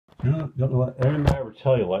Don't know what everybody ever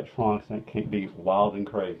tell you electronics and it can't be wild and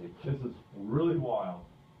crazy. This is really wild.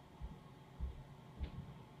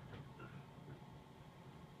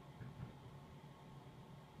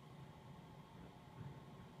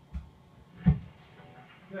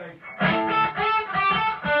 Okay.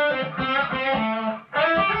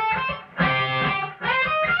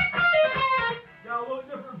 Got a little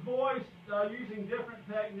different voice using different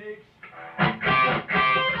techniques.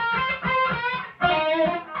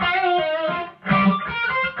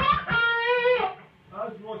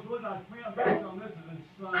 What's really nice. Clean bass on this is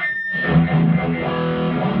insane.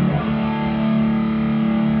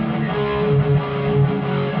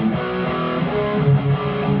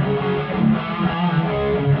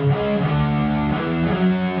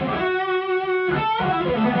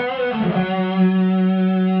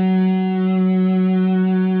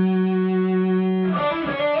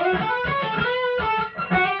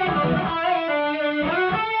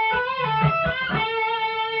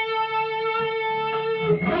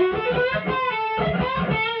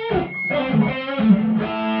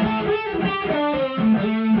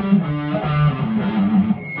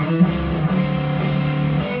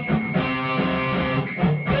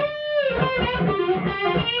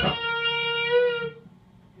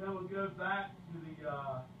 Then we'll go back to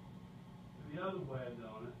the other wedge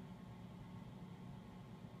on it.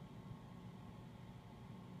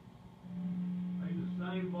 Make the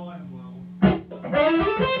same volume level.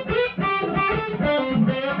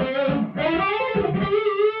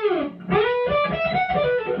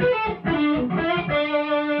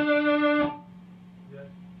 Yeah, a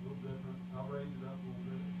little different. I'll raise it up a little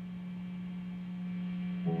bit.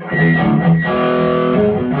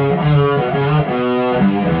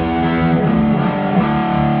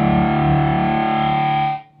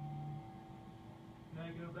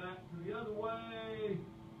 Then go back to the other way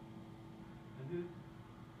and do.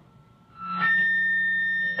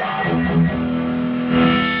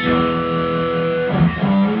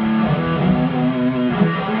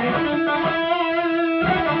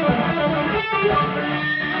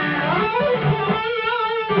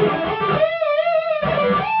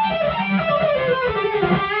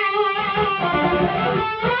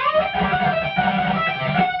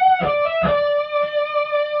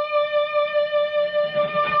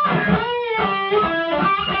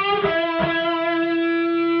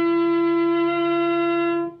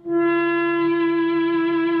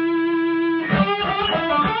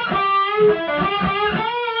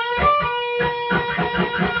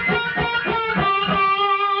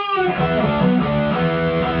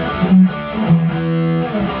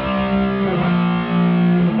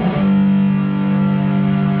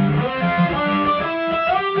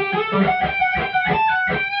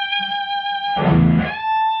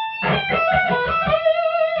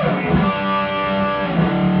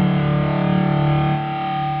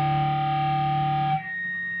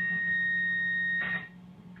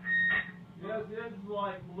 Yes, this is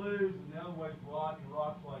like blues and the other way's rock, and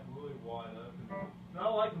rock's like really wide open. So I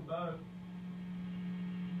like them both.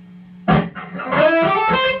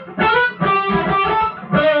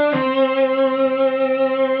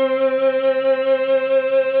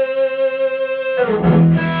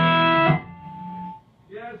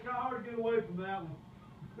 Yeah, it's kind of hard to get away from that one.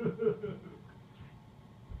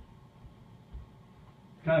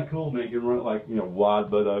 It's kind of cool to make it run it like, wide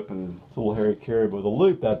but open. It's a little Harry Carey, but with a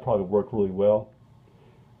loop that'd probably work really well.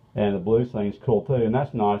 And the blues thing's cool too, and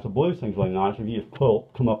that's nice. The blues thing's really nice if you just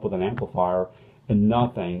come up with an amplifier and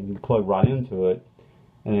nothing, you plug right into it,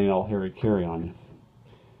 and then it'll Harry Carey on you.